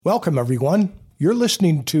Welcome, everyone. You're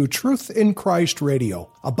listening to Truth in Christ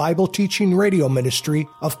Radio, a Bible teaching radio ministry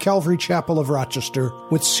of Calvary Chapel of Rochester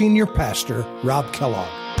with Senior Pastor Rob Kellogg.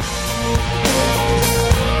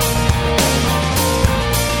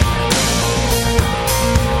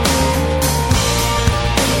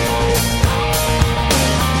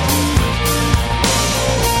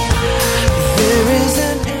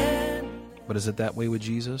 But is it that way with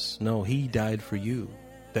Jesus? No, He died for you,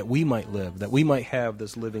 that we might live, that we might have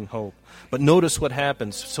this living hope. But notice what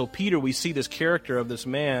happens. So Peter, we see this character of this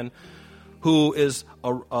man who is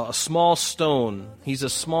a small stone. He's a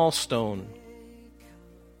small stone.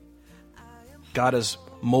 God is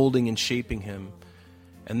molding and shaping him.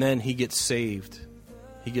 And then he gets saved.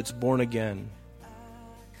 He gets born again.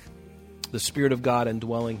 The Spirit of God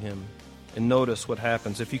indwelling him. And notice what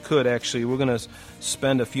happens. If you could, actually, we're going to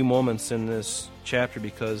spend a few moments in this chapter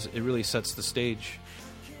because it really sets the stage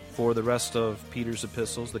for the rest of Peter's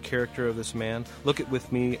epistles, the character of this man. Look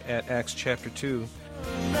with me at Acts chapter 2.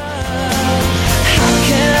 How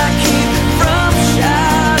can I keep from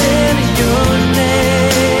shouting your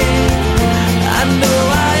name? I know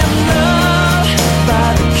I am loved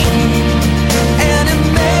by the King, and it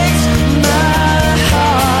makes my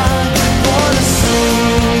heart wanna sing.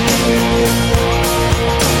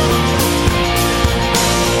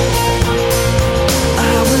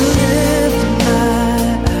 I will lift my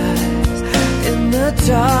eyes in the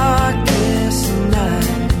darkest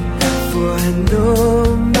night, for I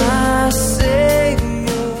know my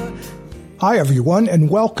Savior. Hi, everyone, and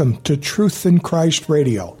welcome to Truth in Christ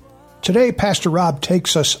Radio. Today, Pastor Rob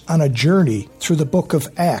takes us on a journey through the book of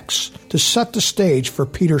Acts to set the stage for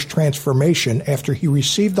Peter's transformation after he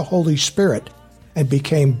received the Holy Spirit and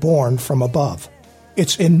became born from above.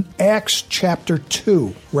 It's in Acts chapter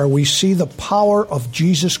 2 where we see the power of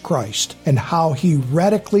Jesus Christ and how he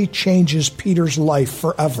radically changes Peter's life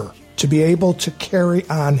forever to be able to carry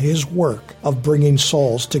on his work of bringing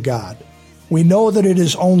souls to God. We know that it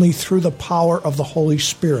is only through the power of the Holy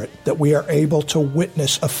Spirit that we are able to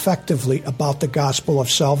witness effectively about the gospel of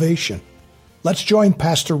salvation. Let's join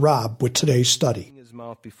Pastor Rob with today's study. His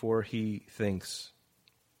mouth before he thinks.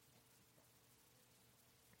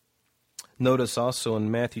 Notice also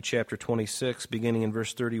in Matthew chapter 26, beginning in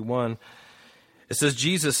verse 31, it says,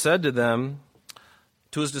 Jesus said to them,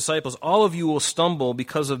 to his disciples, all of you will stumble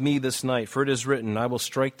because of me this night, for it is written, I will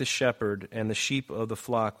strike the shepherd, and the sheep of the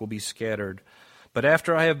flock will be scattered. But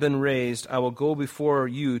after I have been raised, I will go before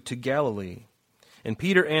you to Galilee. And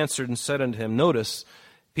Peter answered and said unto him, notice,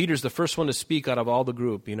 Peter's the first one to speak out of all the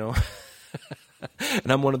group, you know.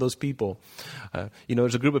 And I'm one of those people.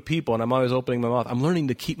 There's a group of people, and I'm always opening my mouth. I'm learning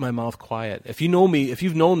to keep my mouth quiet. If you've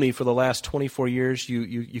known me for the last 24 years,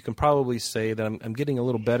 you can probably say that I'm getting a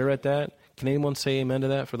little better at that. Can anyone say amen to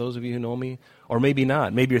that for those of you who know me? Or maybe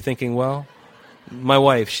not. Maybe you're thinking, well, my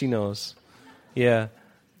wife, she knows. Yeah,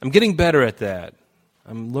 I'm getting better at that.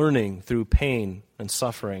 I'm learning through pain and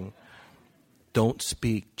suffering. Don't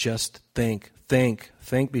speak, just think.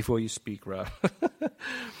 Think before you speak, Rob.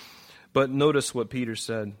 But notice what Peter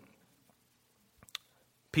said.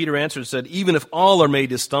 Peter answered and said, even if all are made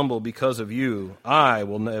to stumble because of you, I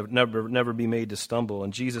will never be made to stumble.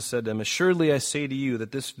 And Jesus said to him, assuredly I say to you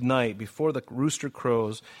that this night before the rooster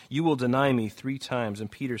crows, you will deny me 3 times.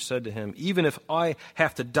 And Peter said to him, even if I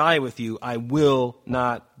have to die with you, I will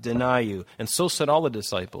not deny you. And so said all the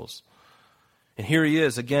disciples. And here he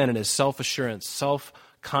is again in his self-assurance,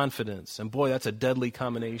 self-confidence. And boy, that's a deadly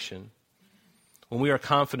combination. When we are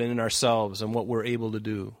confident in ourselves and what we're able to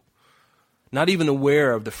do. Not even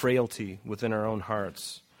aware of the frailty within our own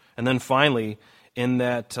hearts. And then finally, in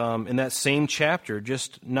that same chapter,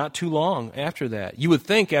 just not too long after that, you would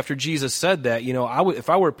think after Jesus said that, if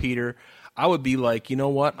I were Peter, I would be like, you know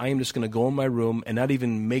what? I am just going to go in my room and not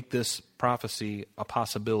even make this prophecy a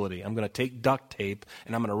possibility. I'm going to take duct tape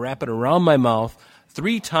and I'm going to wrap it around my mouth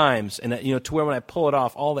 3 times, and to where when I pull it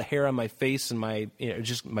off, all the hair on my face and my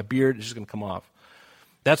beard is just going to come off.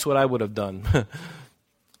 That's what I would have done.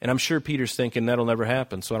 And I'm sure Peter's thinking that'll never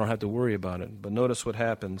happen, so I don't have to worry about it. But notice what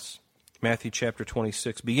happens. Matthew chapter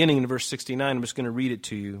 26, beginning in verse 69, I'm just going to read it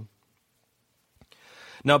to you.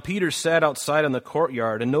 Now Peter sat outside in the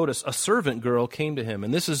courtyard, and notice a servant girl came to him.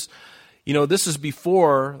 And this is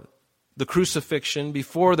before the crucifixion,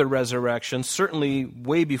 before the resurrection, certainly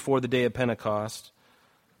way before the day of Pentecost.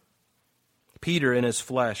 Peter in his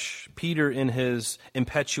flesh, Peter in his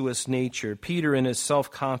impetuous nature, Peter in his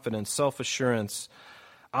self-confidence, self-assurance.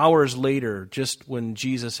 Hours later, just when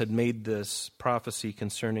Jesus had made this prophecy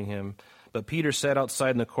concerning him, but Peter sat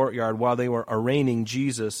outside in the courtyard while they were arraigning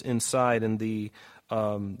Jesus inside in the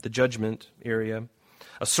judgment area.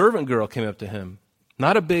 A servant girl came up to him.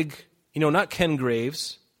 Not a big, not Ken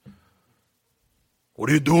Graves. What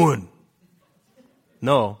are you doing?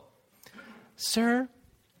 No. Sir,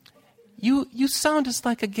 you sound just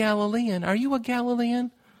like a Galilean. Are you a Galilean?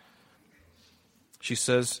 She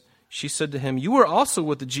said to him, you were also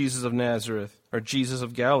with the Jesus of Nazareth, or Jesus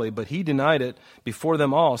of Galilee, but he denied it before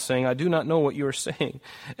them all, saying, I do not know what you are saying.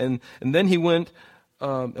 And then he went,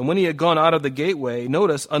 and when he had gone out of the gateway,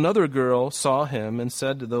 notice another girl saw him and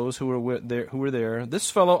said to those who were there, this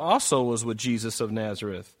fellow also was with Jesus of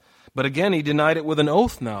Nazareth. But again, he denied it with an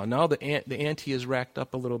oath now. Now the ante is racked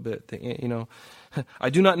up a little bit. I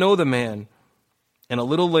do not know the man. And a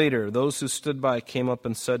little later, those who stood by came up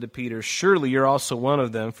and said to Peter, surely you're also one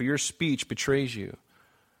of them, for your speech betrays you.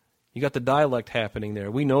 You got the dialect happening there.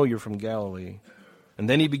 We know you're from Galilee. And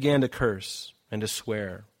then he began to curse and to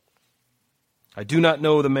swear. I do not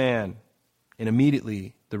know the man. And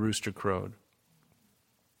immediately the rooster crowed.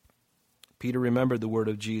 Peter remembered the word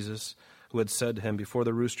of Jesus, who had said to him, before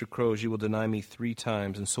the rooster crows, you will deny me 3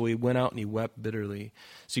 times. And so he went out and he wept bitterly.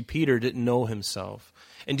 See, Peter didn't know himself.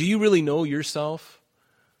 And do you really know yourself?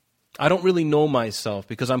 I don't really know myself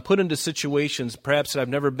because I'm put into situations perhaps that I've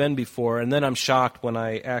never been before, and then I'm shocked when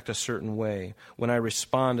I act a certain way, when I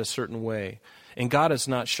respond a certain way. And God is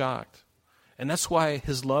not shocked. And that's why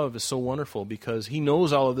his love is so wonderful, because he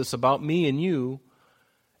knows all of this about me and you,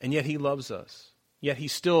 and yet he loves us. Yet he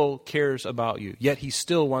still cares about you. Yet he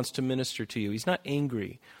still wants to minister to you. He's not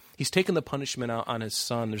angry. He's taken the punishment out on his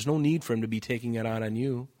son. There's no need for him to be taking it out on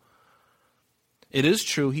you. It is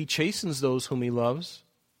true, he chastens those whom he loves,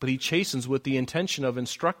 but he chastens with the intention of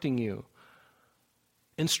instructing you.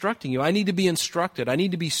 Instructing you. I need to be instructed. I need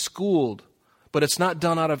to be schooled. But it's not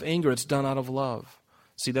done out of anger. It's done out of love.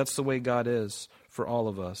 See, that's the way God is for all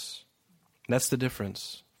of us. That's the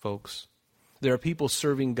difference, folks. There are people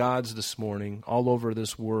serving gods this morning all over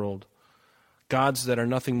this world. Gods that are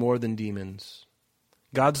nothing more than demons.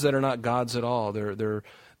 Gods that are not gods at all. They're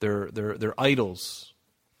idols.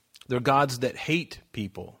 They're gods that hate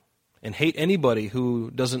people and hate anybody who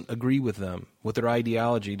doesn't agree with them, with their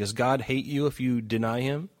ideology. Does God hate you if you deny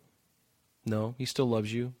him? No, he still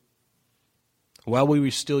loves you. While we were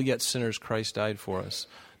still yet sinners, Christ died for us.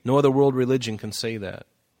 No other world religion can say that.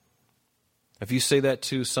 If you say that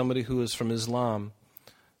to somebody who is from Islam,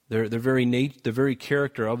 the very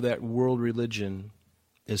character of that world religion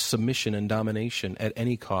is submission and domination at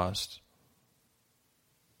any cost.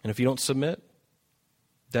 And if you don't submit,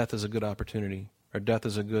 death is a good opportunity, or death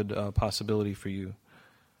is a good possibility for you.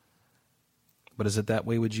 But is it that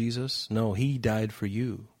way with Jesus? No, he died for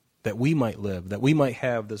you, that we might live, that we might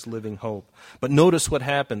have this living hope. But notice what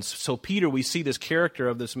happens. So Peter, we see this character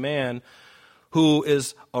of this man who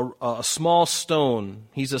is a small stone.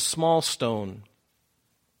 He's a small stone.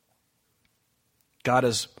 God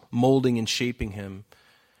is molding and shaping him.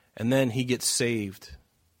 And then he gets saved.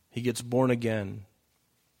 He gets born again.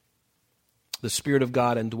 The Spirit of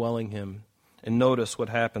God indwelling him. And notice what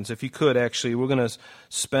happens. If you could, actually, we're going to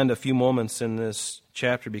spend a few moments in this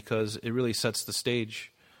chapter because it really sets the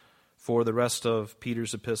stage for the rest of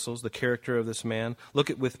Peter's epistles, the character of this man.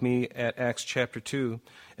 Look with me at Acts chapter 2,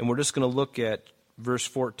 and we're just going to look at verse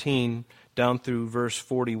 14 down through verse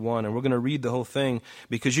 41, and we're going to read the whole thing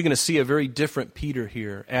because you're going to see a very different Peter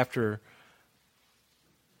here after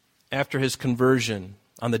his conversion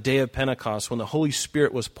on the day of Pentecost, when the Holy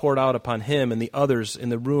Spirit was poured out upon him and the others in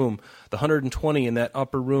the room, the 120 in that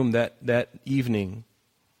upper room that evening.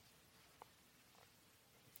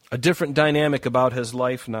 A different dynamic about his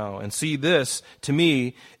life now. And see, this, to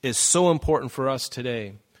me, is so important for us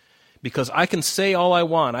today. Because I can say all I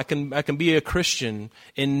want. I can be a Christian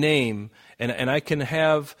in name. And I can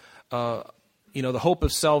have, the hope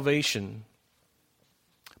of salvation.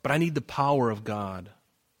 But I need the power of God.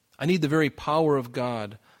 I need the very power of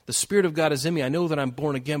God. The Spirit of God is in me. I know that I'm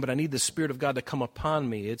born again, but I need the Spirit of God to come upon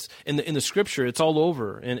me. It's in the Scripture. It's all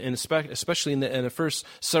over, and especially in the first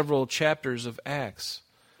several chapters of Acts.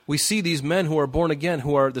 We see these men who are born again,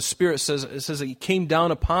 who are, the Spirit says that he came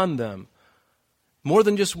down upon them more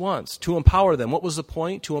than just once to empower them. What was the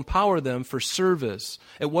point? To empower them for service.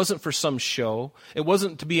 It wasn't for some show. It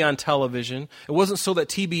wasn't to be on television. It wasn't so that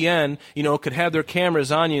TBN, could have their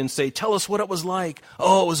cameras on you and say, tell us what it was like.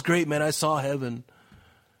 Oh, it was great, man. I saw heaven.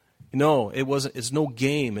 No, it wasn't. It's no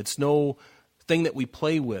game. It's no thing that we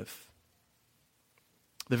play with.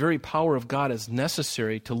 The very power of God is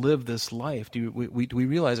necessary to live this life. Do we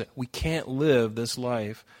realize that we can't live this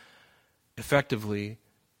life effectively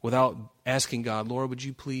without asking God, Lord, would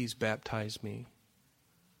you please baptize me?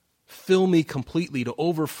 Fill me completely to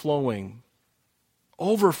overflowing,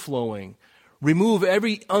 Remove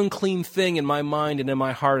every unclean thing in my mind and in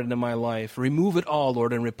my heart and in my life. Remove it all,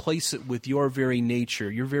 Lord, and replace it with your very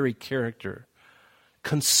nature, your very character.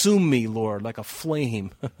 Consume me, Lord, like a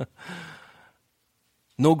flame.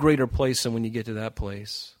 No greater place than when you get to that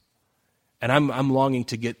place. And I'm longing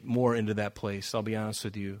to get more into that place, I'll be honest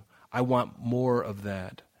with you. I want more of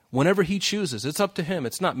that. Whenever he chooses, it's up to him.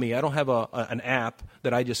 It's not me. I don't have an app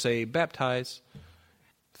that I just say, baptize,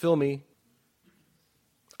 fill me.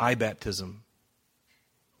 iBaptism,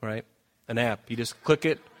 right? An app. You just click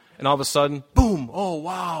it, and all of a sudden, boom, oh,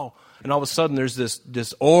 wow. And all of a sudden, there's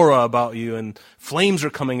this aura about you, and flames are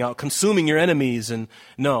coming out, consuming your enemies. And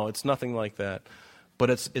no, it's nothing like that. But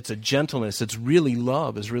it's a gentleness. It's really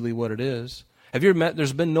love is really what it is. Have you ever met,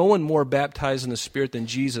 there's been no one more baptized in the Spirit than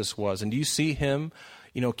Jesus was. And do you see him,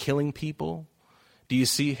 killing people? Do you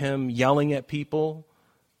see him yelling at people?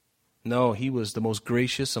 No, he was the most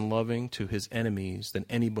gracious and loving to his enemies than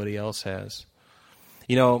anybody else has.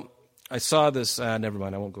 I saw this, never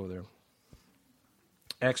mind, I won't go there.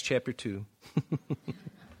 Acts chapter 2.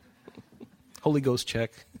 Holy Ghost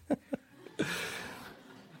check.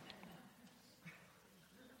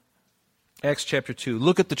 Acts chapter 2.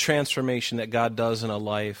 Look at the transformation that God does in a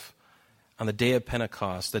life on the day of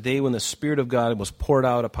Pentecost, the day when the Spirit of God was poured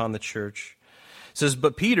out upon the church. It says,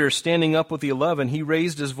 but Peter, standing up with the 11, he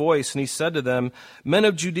raised his voice and he said to them, men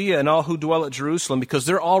of Judea and all who dwell at Jerusalem, because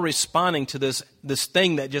they're all responding to this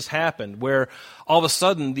thing that just happened, where all of a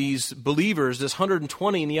sudden these believers, this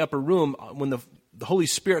 120 in the upper room, when the Holy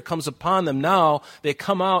Spirit comes upon them, now they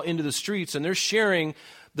come out into the streets and they're sharing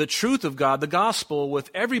the truth of God, the gospel, with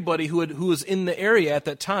everybody who was in the area at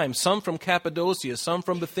that time. Some from Cappadocia, some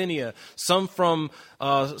from Bithynia, some from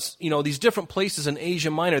these different places in Asia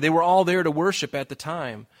Minor. They were all there to worship at the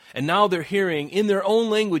time. And now they're hearing in their own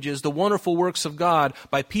languages the wonderful works of God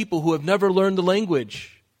by people who have never learned the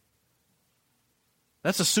language.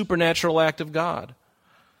 That's a supernatural act of God.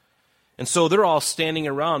 And so they're all standing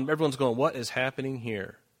around. Everyone's going, what is happening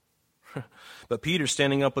here? But Peter,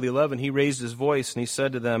 standing up with the 11, he raised his voice and he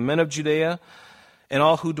said to them, men of Judea and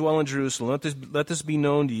all who dwell in Jerusalem, let this be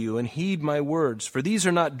known to you, and heed my words. For these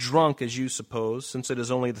are not drunk, as you suppose, since it is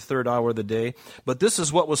only the third hour of the day, but this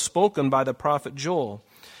is what was spoken by the prophet Joel.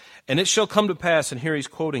 And it shall come to pass, and here he's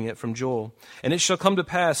quoting it from Joel, and it shall come to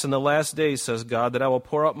pass in the last days, says God, that I will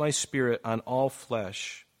pour out my Spirit on all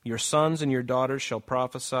flesh. Your sons and your daughters shall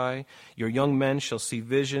prophesy, your young men shall see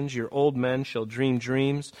visions, your old men shall dream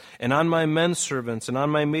dreams, and on my men servants and on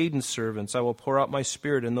my maiden servants I will pour out my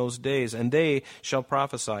Spirit in those days, and they shall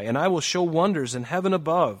prophesy. And I will show wonders in heaven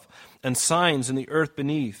above, and signs in the earth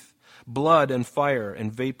beneath, blood and fire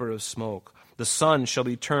and vapor of smoke. The sun shall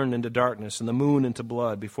be turned into darkness, and the moon into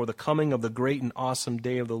blood, before the coming of the great and awesome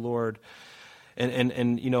day of the Lord. And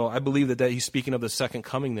I believe that he's speaking of the second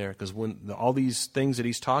coming there, because all these things that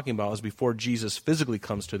he's talking about is before Jesus physically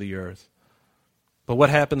comes to the earth. But what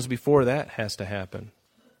happens before that has to happen.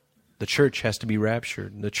 The church has to be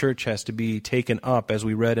raptured. The church has to be taken up, as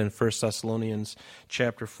we read in 1 Thessalonians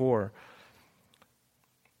chapter 4.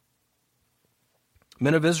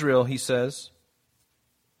 Men of Israel, he says,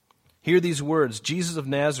 hear these words, Jesus of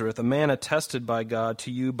Nazareth, a man attested by God to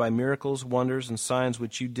you by miracles, wonders, and signs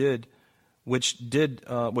which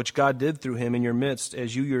God did through him in your midst,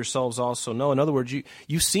 as you yourselves also know. In other words,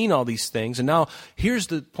 you've seen all these things. And now, here's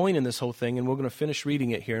the point in this whole thing, and we're going to finish reading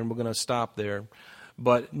it here, and we're going to stop there.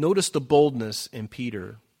 But notice the boldness in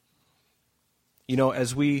Peter.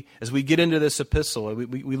 As we get into this epistle,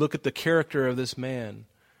 we look at the character of this man,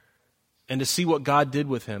 and to see what God did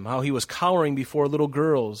with him, how he was cowering before little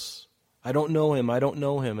girls. I don't know him.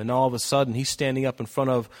 And all of a sudden, he's standing up in front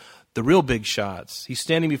of the real big shots. He's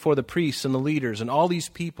standing before the priests and the leaders and all these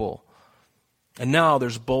people. And now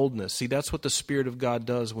there's boldness. See, that's what the Spirit of God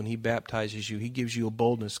does when he baptizes you. He gives you a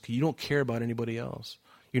boldness because you don't care about anybody else.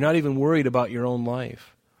 You're not even worried about your own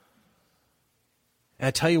life. And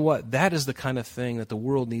I tell you what, that is the kind of thing that the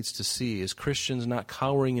world needs to see, is Christians not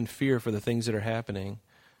cowering in fear for the things that are happening.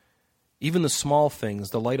 Even the small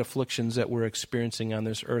things, the light afflictions that we're experiencing on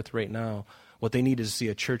this earth right now, what they need is to see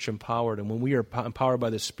a church empowered. And when we are empowered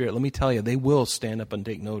by the Spirit, let me tell you, they will stand up and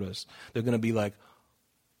take notice. They're going to be like,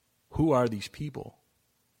 who are these people?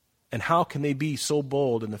 And how can they be so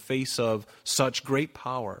bold in the face of such great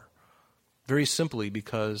power? Very simply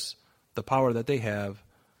because the power that they have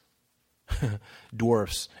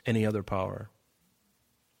dwarfs any other power.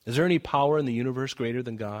 Is there any power in the universe greater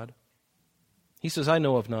than God? He says, I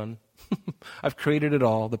know of none. I've created it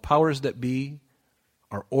all. The powers that be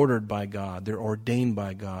are ordered by God. They're ordained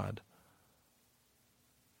by God.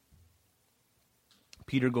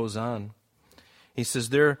 Peter goes on. He says,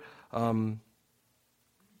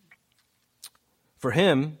 For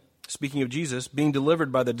him, speaking of Jesus, being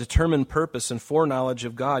delivered by the determined purpose and foreknowledge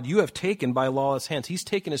of God, you have taken by lawless hands. He's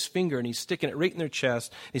taken his finger and he's sticking it right in their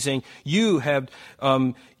chest. He's saying, you have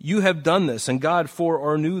done this, and God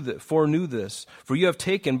foreknew this. For you have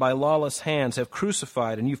taken by lawless hands, have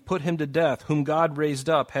crucified, and you've put him to death, whom God raised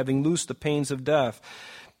up, having loosed the pains of death,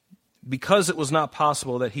 because it was not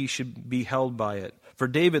possible that he should be held by it. For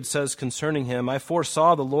David says concerning him, I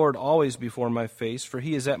foresaw the Lord always before my face, for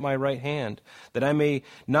he is at my right hand, that I may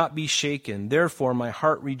not be shaken. Therefore my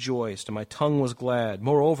heart rejoiced, and my tongue was glad.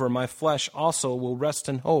 Moreover, my flesh also will rest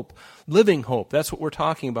in hope. Living hope, that's what we're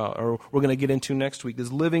talking about, or we're going to get into next week,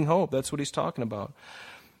 is living hope. That's what he's talking about.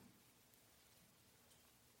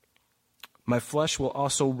 My flesh will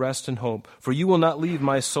also rest in hope, for you will not leave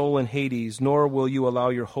my soul in Hades, nor will you allow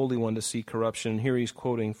your Holy One to see corruption. And here he's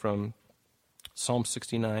quoting from Psalm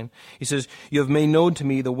 69. He says, you have made known to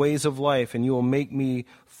me the ways of life, and you will make me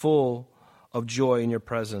full of joy in your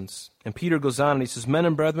presence. And Peter goes on and he says, men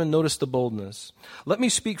and brethren, notice the boldness. Let me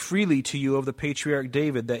speak freely to you of the patriarch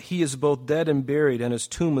David, that he is both dead and buried, and his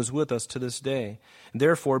tomb is with us to this day. And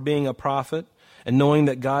therefore, being a prophet, and knowing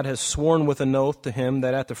that God has sworn with an oath to him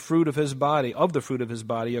that of the fruit of his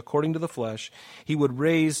body, according to the flesh, he would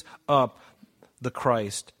raise up the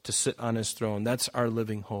Christ to sit on his throne. That's our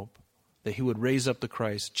living hope, that he would raise up the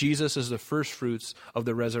Christ. Jesus is the first fruits of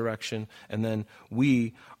the resurrection, and then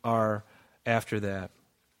we are after that.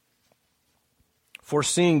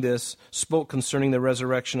 Foreseeing this, spoke concerning the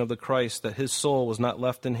resurrection of the Christ, that his soul was not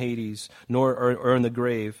left in Hades, or in the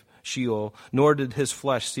grave, Sheol, nor did his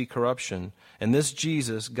flesh see corruption. And this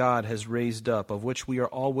Jesus God has raised up, of which we are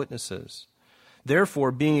all witnesses.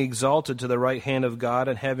 Therefore, being exalted to the right hand of God,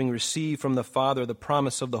 and having received from the Father the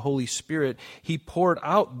promise of the Holy Spirit, he poured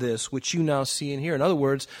out this which you now see and hear. In other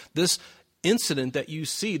words, this incident that you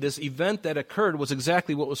see, this event that occurred, was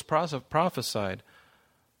exactly what was prophesied.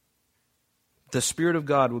 The Spirit of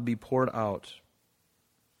God would be poured out.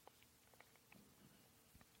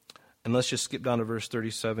 And let's just skip down to verse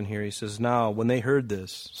 37 here. He says, now, when they heard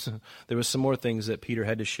this, there was some more things that Peter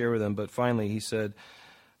had to share with them, but finally he said,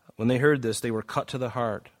 when they heard this, they were cut to the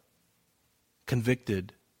heart,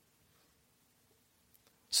 convicted.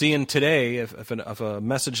 See, and today, if a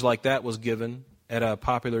message like that was given at a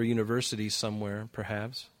popular university somewhere,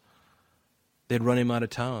 perhaps, they'd run him out of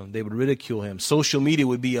town. They would ridicule him. Social media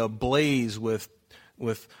would be ablaze with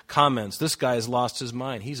comments. This guy has lost his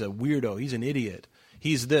mind. He's a weirdo. He's an idiot.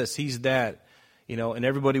 He's this, he's that, and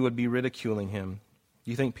everybody would be ridiculing him.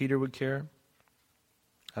 You think Peter would care?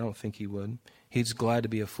 I don't think he would. He's glad to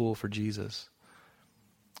be a fool for Jesus.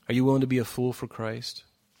 Are you willing to be a fool for Christ?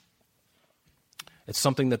 It's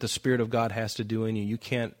something that the Spirit of God has to do in you. You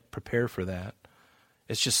can't prepare for that.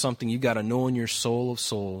 It's just something you got to know in your soul of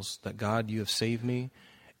souls that, God, you have saved me,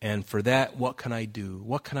 and for that, what can I do?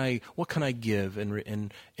 What can I give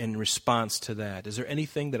in response to that? Is there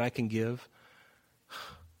anything that I can give?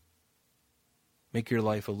 Make your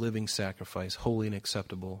life a living sacrifice, holy and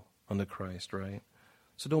acceptable unto Christ, right?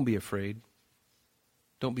 So don't be afraid.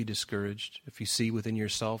 Don't be discouraged if you see within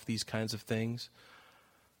yourself these kinds of things.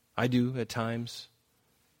 I do at times.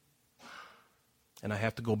 And I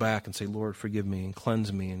have to go back and say, Lord, forgive me and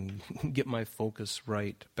cleanse me and get my focus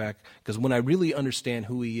right back. Because when I really understand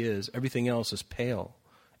who he is, everything else is pale.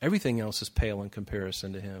 Everything else is pale in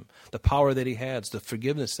comparison to him. The power that he has, the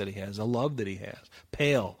forgiveness that he has, the love that he has,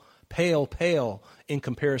 pale in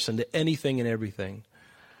comparison to anything and everything.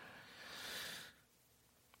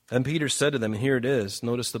 And Peter said to them, and here it is,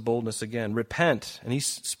 notice the boldness again, repent. And he's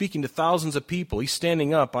speaking to thousands of people. He's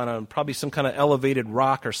standing up on probably some kind of elevated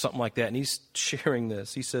rock or something like that, and he's sharing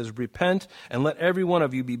this. He says, repent, and let every one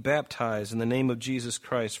of you be baptized in the name of Jesus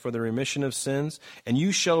Christ for the remission of sins, and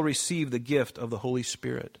you shall receive the gift of the Holy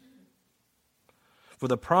Spirit. For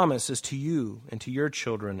the promise is to you and to your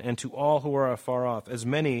children and to all who are afar off, as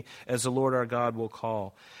many as the Lord our God will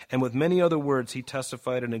call. And with many other words he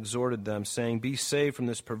testified and exhorted them, saying, be saved from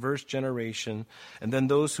this perverse generation. And then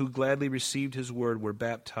those who gladly received his word were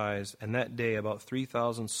baptized, and that day about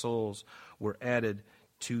 3,000 souls were added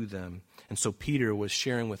to them. And so Peter was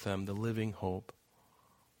sharing with them the living hope.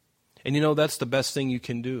 And that's the best thing you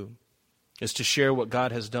can do, is to share what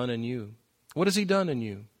God has done in you. What has he done in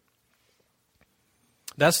you?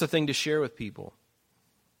 That's the thing to share with people.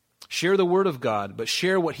 Share the Word of God, but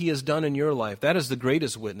share what he has done in your life. That is the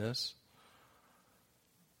greatest witness.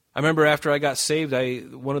 I remember after I got saved,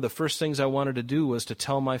 one of the first things I wanted to do was to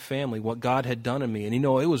tell my family what God had done in me. And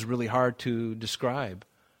it was really hard to describe.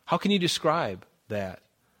 How can you describe that?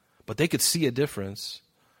 But they could see a difference.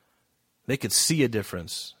 They could see a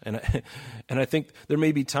difference. And I think there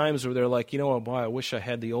may be times where they're like, boy, I wish I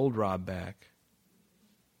had the old Rob back.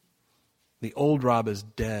 The old Rob is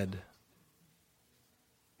dead.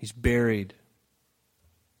 He's buried.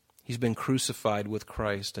 He's been crucified with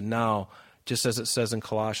Christ. And now, just as it says in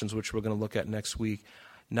Colossians, which we're going to look at next week,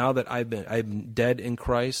 now that I'm dead in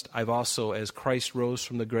Christ, I've also, as Christ rose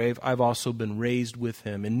from the grave, I've also been raised with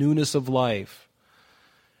him in newness of life.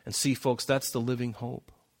 And see, folks, that's the living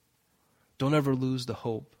hope. Don't ever lose the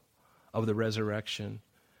hope of the resurrection.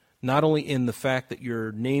 Not only in the fact that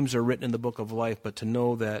your names are written in the book of life, but to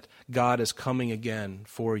know that God is coming again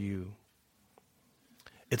for you.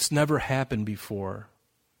 It's never happened before.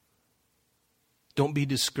 Don't be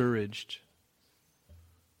discouraged.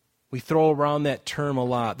 We throw around that term a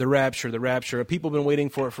lot, the rapture, the rapture. People have been waiting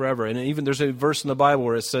for it forever. And even there's a verse in the Bible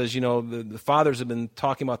where it says, the fathers have been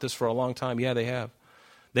talking about this for a long time. Yeah, they have.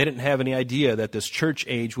 They didn't have any idea that this church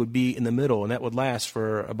age would be in the middle, and that would last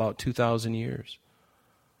for about 2,000 years.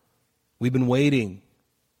 We've been waiting.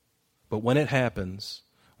 But when it happens,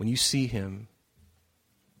 when you see him,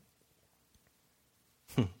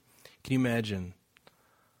 can you imagine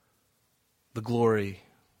the glory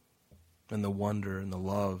and the wonder and the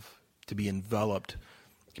love to be enveloped?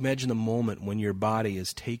 Imagine the moment when your body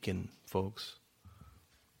is taken, folks.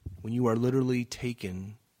 When you are literally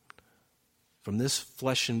taken from this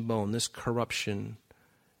flesh and bone, this corruption.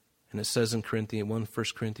 And it says in 1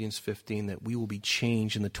 Corinthians 15 that we will be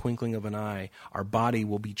changed in the twinkling of an eye. Our body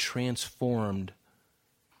will be transformed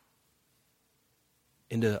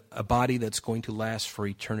into a body that's going to last for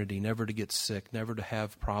eternity, never to get sick, never to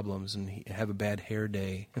have problems and have a bad hair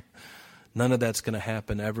day. None of that's going to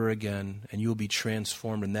happen ever again, and you'll be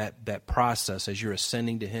transformed. And that process as you're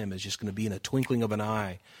ascending to him is just going to be in a twinkling of an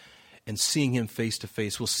eye. And seeing him face to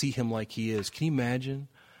face, we'll see him like he is. Can you imagine?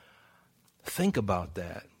 Think about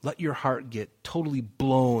that. Let your heart get totally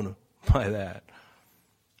blown by that.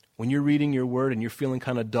 When you're reading your word and you're feeling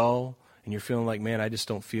kind of dull and you're feeling like, man, I just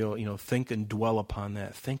don't feel, think and dwell upon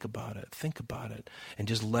that. Think about it. Think about it. And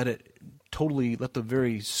just let the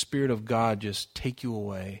very Spirit of God just take you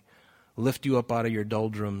away. Lift you up out of your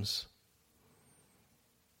doldrums.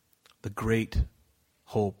 The great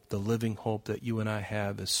hope, the living hope that you and I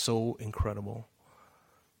have is so incredible.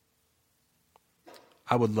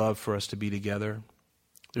 I would love for us to be together.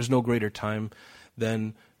 There's no greater time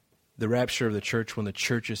than the rapture of the church when the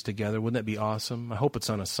church is together. Wouldn't that be awesome? I hope it's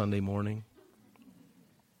on a Sunday morning.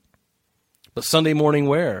 But Sunday morning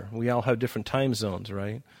where? We all have different time zones,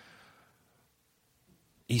 right?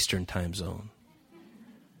 Eastern time zone.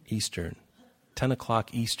 Eastern. 10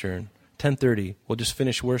 o'clock Eastern. 10:30. We'll just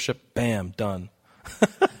finish worship. Bam, done.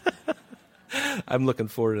 I'm looking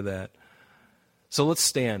forward to that. So let's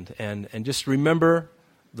stand and just remember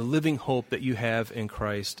the living hope that you have in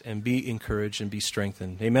Christ and be encouraged and be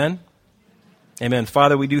strengthened. Amen? Amen.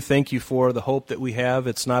 Father, we do thank you for the hope that we have.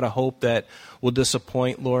 It's not a hope that will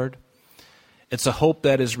disappoint, Lord. It's a hope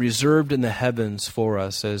that is reserved in the heavens for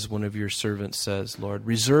us, as one of your servants says, Lord.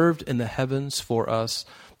 Reserved in the heavens for us,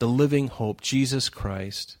 the living hope, Jesus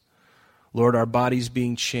Christ. Lord, our bodies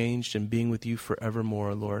being changed and being with you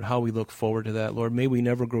forevermore, Lord. How we look forward to that, Lord. May we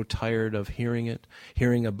never grow tired of hearing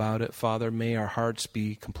about it, Father. May our hearts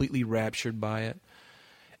be completely raptured by it.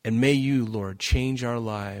 And may you, Lord, change our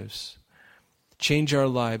lives. Change our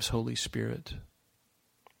lives, Holy Spirit.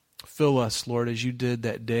 Fill us, Lord, as you did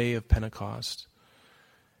that day of Pentecost.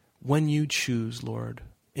 When you choose, Lord,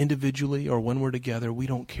 individually or when we're together, we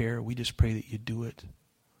don't care. We just pray that you do it.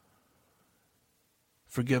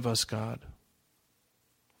 Forgive us, God,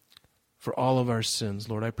 for all of our sins.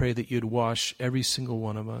 Lord, I pray that you'd wash every single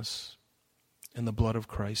one of us in the blood of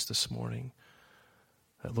Christ this morning.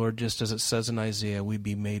 That, Lord, just as it says in Isaiah, we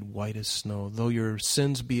be made white as snow. Though your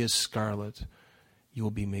sins be as scarlet, you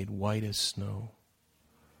will be made white as snow.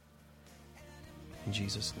 In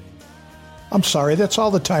Jesus' name. I'm sorry, that's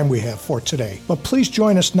all the time we have for today. But please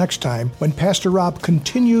join us next time when Pastor Rob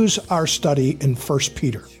continues our study in 1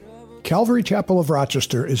 Peter. Calvary Chapel of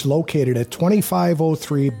Rochester is located at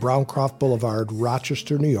 2503 Browncroft Boulevard,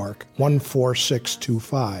 Rochester, New York,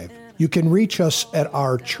 14625. You can reach us at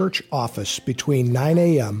our church office between 9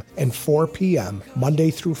 a.m. and 4 p.m. Monday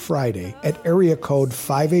through Friday at area code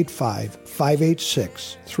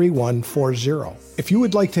 585-586-3140. If you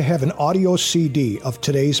would like to have an audio CD of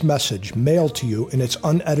today's message mailed to you in its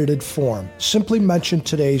unedited form, simply mention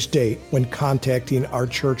today's date when contacting our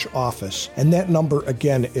church office. And that number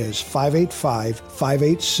again is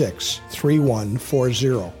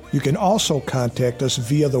 585-586-3140. You can also contact us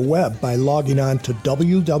via the web by logging on to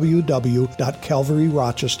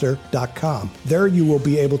www.calvaryrochester.com. There you will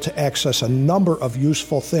be able to access a number of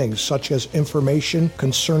useful things such as information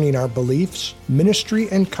concerning our beliefs, ministry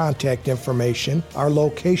and contact information, our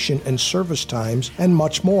location and service times, and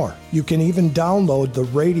much more. You can even download the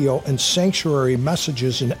radio and sanctuary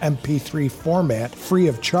messages in MP3 format free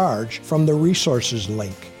of charge from the resources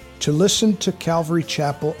link. To listen to Calvary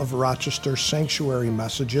Chapel of Rochester Sanctuary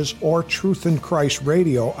messages or Truth in Christ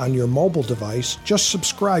Radio on your mobile device, just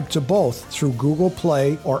subscribe to both through Google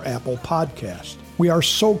Play or Apple Podcast. We are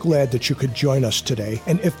so glad that you could join us today,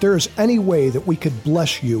 and if there is any way that we could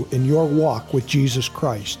bless you in your walk with Jesus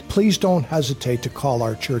Christ, please don't hesitate to call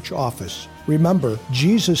our church office. Remember,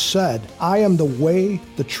 Jesus said, "I am the way,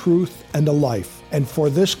 the truth, and the life, and for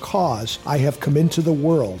this cause I have come into the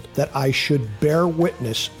world, that I should bear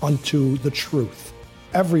witness unto the truth.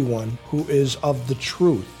 Everyone who is of the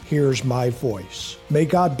truth hears my voice." May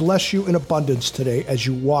God bless you in abundance today as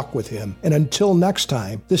you walk with Him. And until next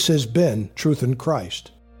time, this has been Truth in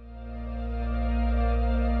Christ.